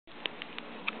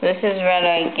This is Red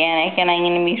Organic, and I'm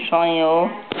going to be showing you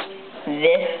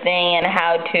this thing and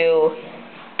how to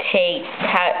take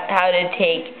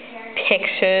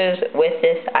pictures with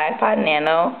this iPod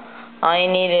Nano. All you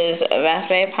need is a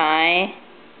Raspberry Pi,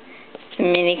 a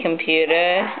mini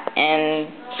computer, and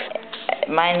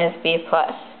mine is B+.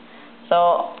 So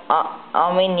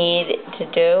all we need to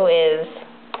do is,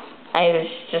 I've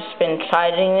just been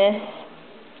charging this.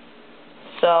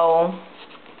 So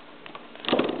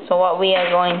what we are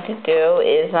going to do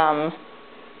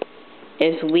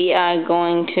is we are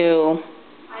going to,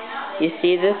 you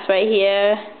see this right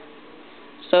here?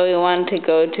 So we want to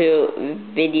go to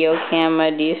video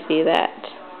camera. Do you see that?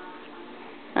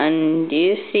 And do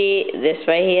you see this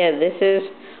right here? This is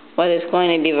what it's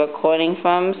going to be recording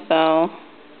from. So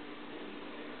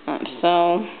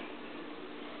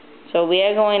we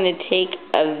are going to take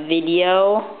a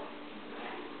video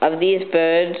of these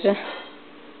birds.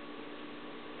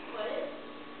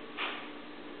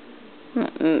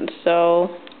 So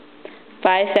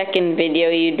 5-second video.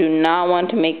 You do not want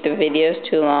to make the videos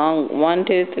too long. 1,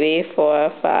 2, 3,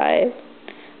 4, 5.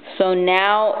 So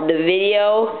now the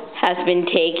video has been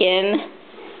taken.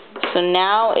 So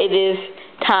now it is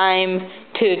time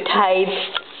to type.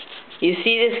 You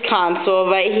see this console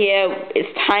right here?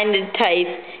 It's time to type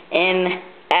in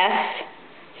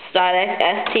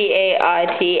STARTX,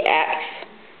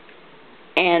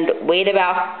 and wait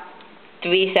about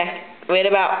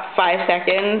 5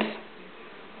 seconds.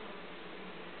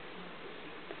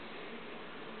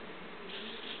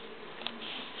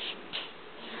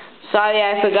 Sorry,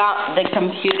 I forgot the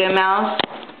computer mouse.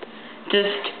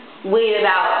 Just wait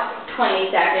about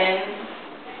 20 seconds.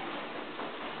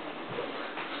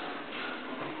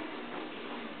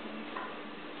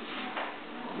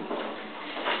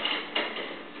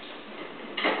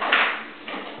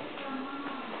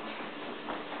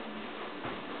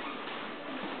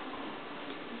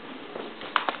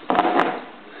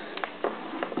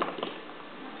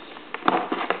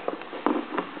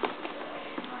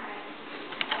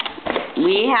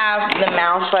 We have the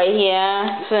mouse right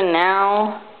here, so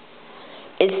now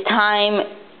it's time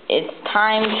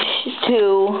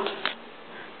to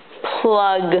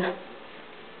plug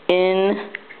in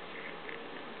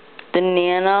the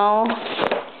Nano.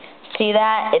 See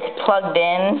that? It's plugged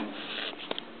in.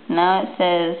 Now it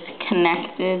says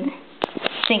connected,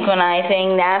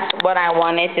 synchronizing. That's what I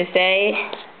wanted to say.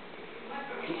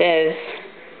 It says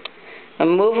a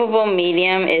movable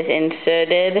medium is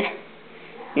inserted.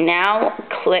 Now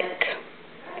click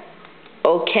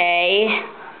OK.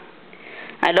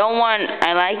 I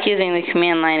like using the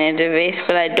command line interface,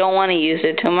 but I don't want to use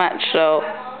it too much, so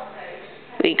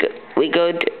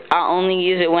I'll only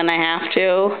use it when I have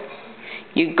to.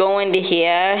 You go into here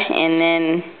and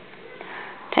then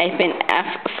type in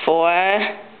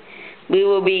F4. We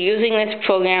will be using this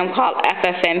program called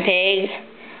FFmpeg,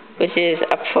 which is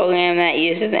a program that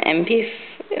uses an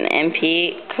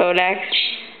MP codec.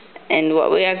 And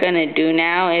what we are going to do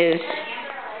now is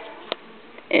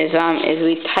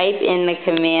we type in the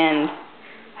command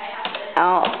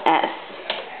ls.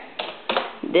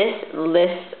 This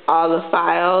lists all the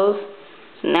files.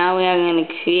 So now we are going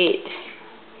to create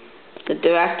the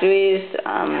directories.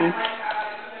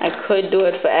 I could do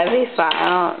it for every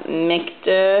file.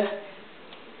 Mixer.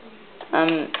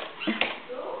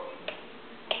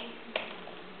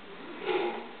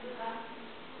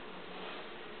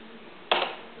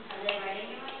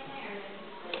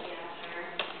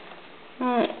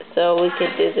 So we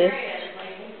could do this.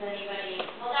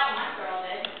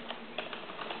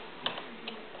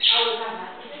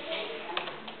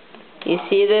 You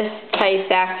see this? Type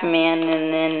that command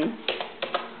and then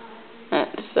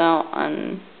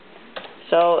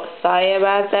so sorry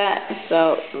about that.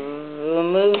 So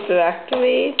remove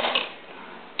directory.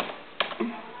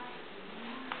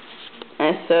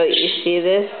 And so you see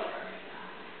this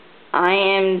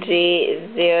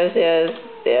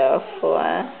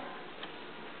IMG0004.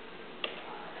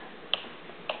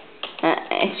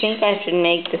 I think I should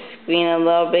make the screen a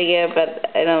little bigger, but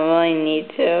I don't really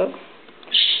need to.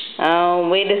 Oh,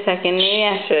 wait a second, maybe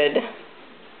I should.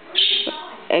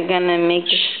 I'm gonna make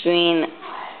the screen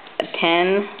a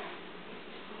 10,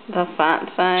 the font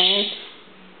size.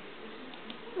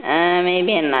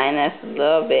 Maybe a 9, that's a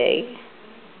little big.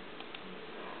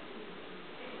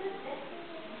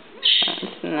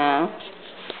 Now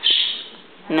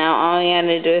all you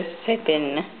gotta do is type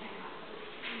in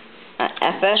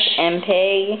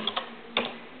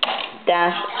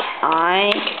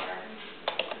FFmpeg-I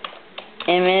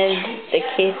image. The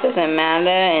case doesn't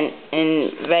matter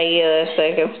in regular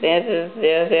circumstances.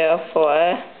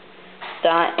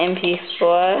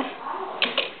 004.mp4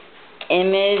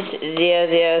 image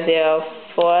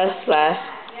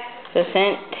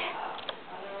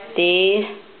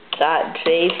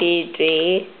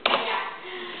 004%d.jpg.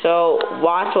 So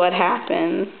watch what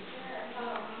happens.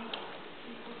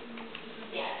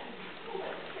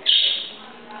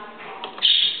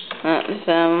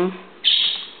 So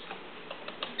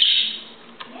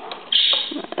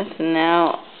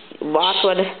now watch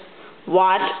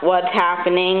what's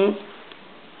happening.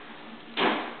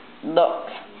 Look.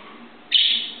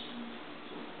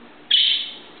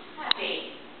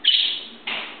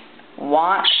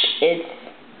 Watch, it's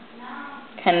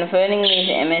converting these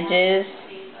images.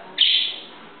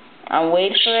 I'll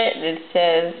wait for it. It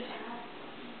says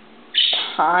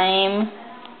time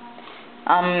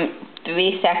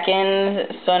 3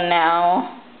 seconds. So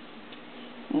now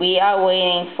we are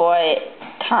waiting for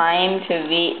time to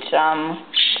reach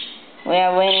we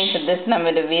are waiting for this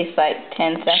number to reach like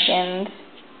 10 seconds.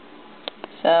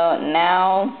 So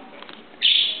now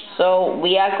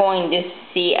we are going to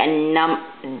see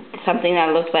something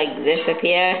that looks like this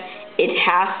appear.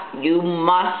 You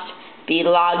must be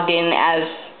logged in as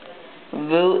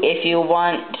root if you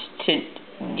want to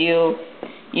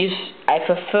I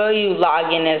prefer you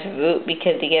log in as root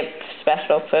because you get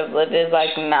special privileges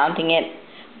like mounting it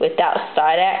without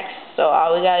StartX. So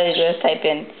all we gotta do is type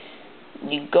in,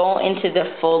 you go into the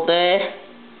folder,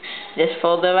 this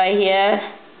folder right here.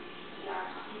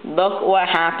 Look what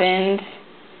happens.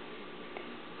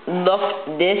 Look,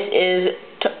 this is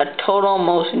a total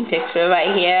motion picture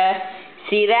right here.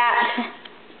 See that?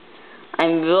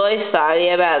 I'm really sorry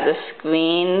about the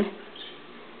screen,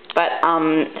 but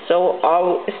so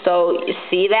you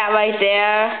see that right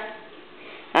there?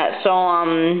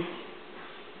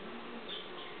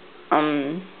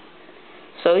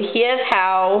 So here's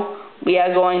how we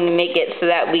are going to make it so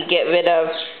that we get rid of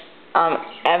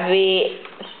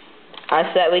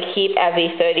so that we keep every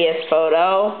 30th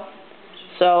photo.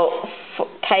 So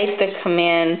type the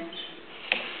command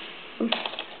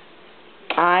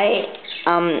I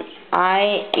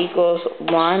equals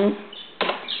 1.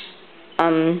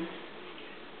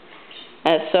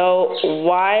 And so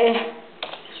y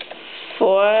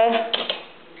for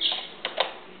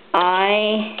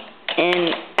I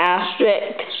in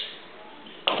asterisk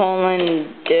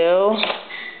colon do.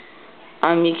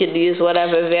 You could use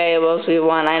whatever variables we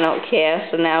want, I don't care.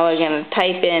 So now we're going to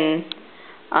type in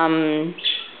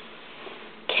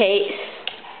case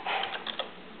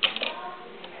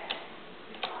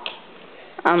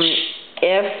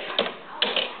if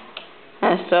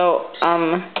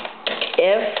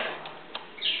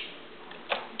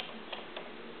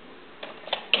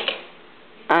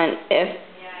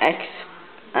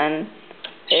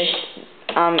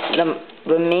the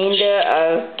remainder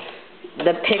of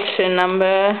the picture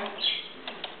number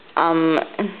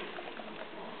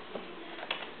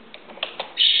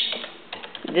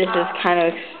this is kind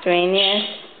of extraneous,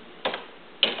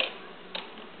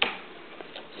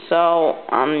 so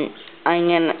I'm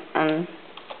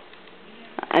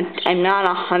not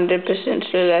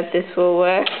 100% sure that this will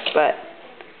work, but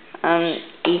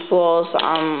equals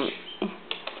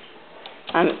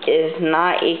is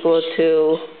not equal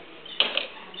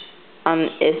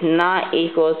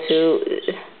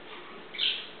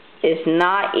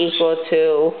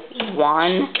to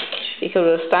 1 because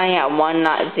we're starting at 1,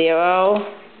 not 0.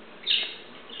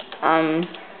 And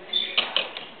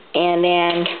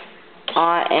then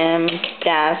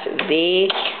rm-v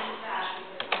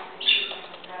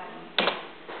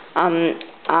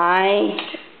I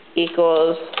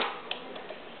equals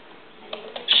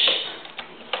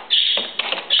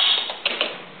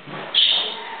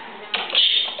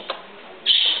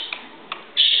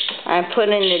I put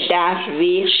in the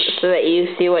 -v so that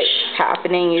you see what's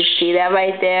happening. You see that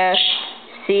right there?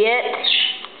 See it?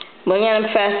 We're going to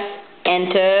press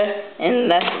enter and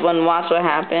let's watch what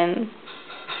happens.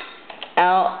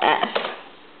 LS.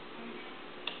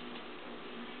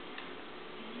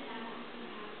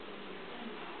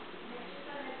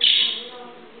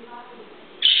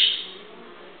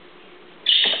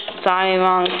 Sorry,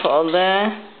 wrong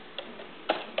folder.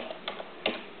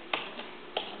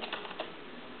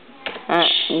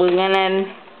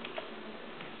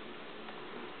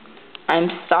 I'm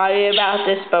sorry about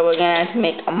this, but we're gonna have to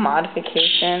make a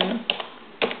modification.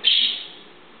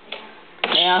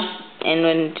 Yeah, and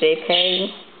with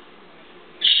JPEG.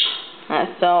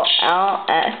 So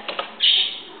LS.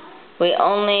 We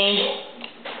only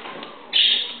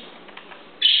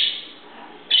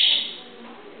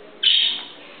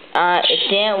it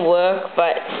didn't work,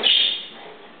 but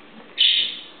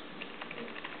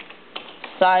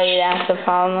sorry, that's the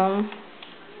problem.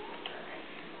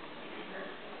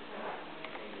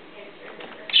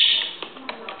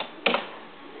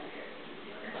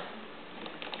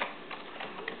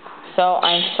 So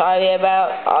I'm sorry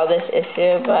about all this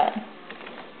issue, but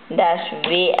that's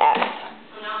VF.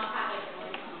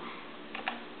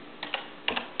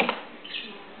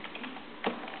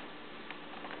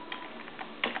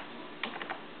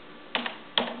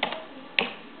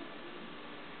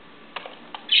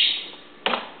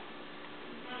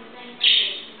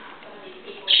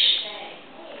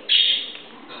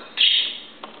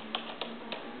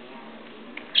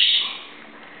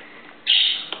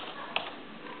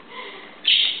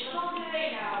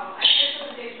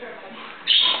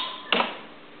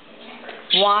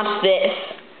 Watch this.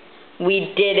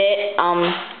 We did it.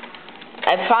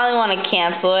 I probably want to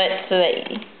cancel it so that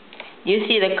you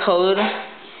see the code.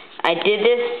 I did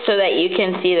this so that you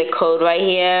can see the code right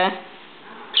here.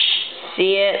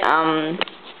 See it?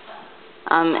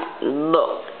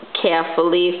 Look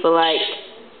carefully for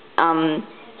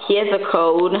here's the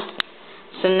code.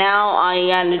 So now all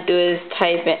you gotta do is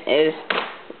type it,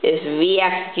 is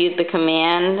re-execute the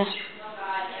command.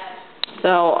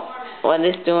 So what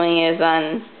it's doing is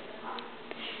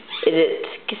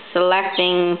it's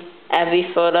selecting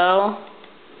every photo.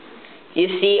 You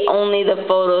see only the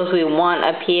photos we want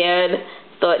appeared.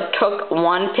 So it took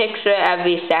one picture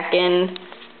every second.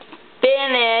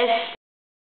 Finish.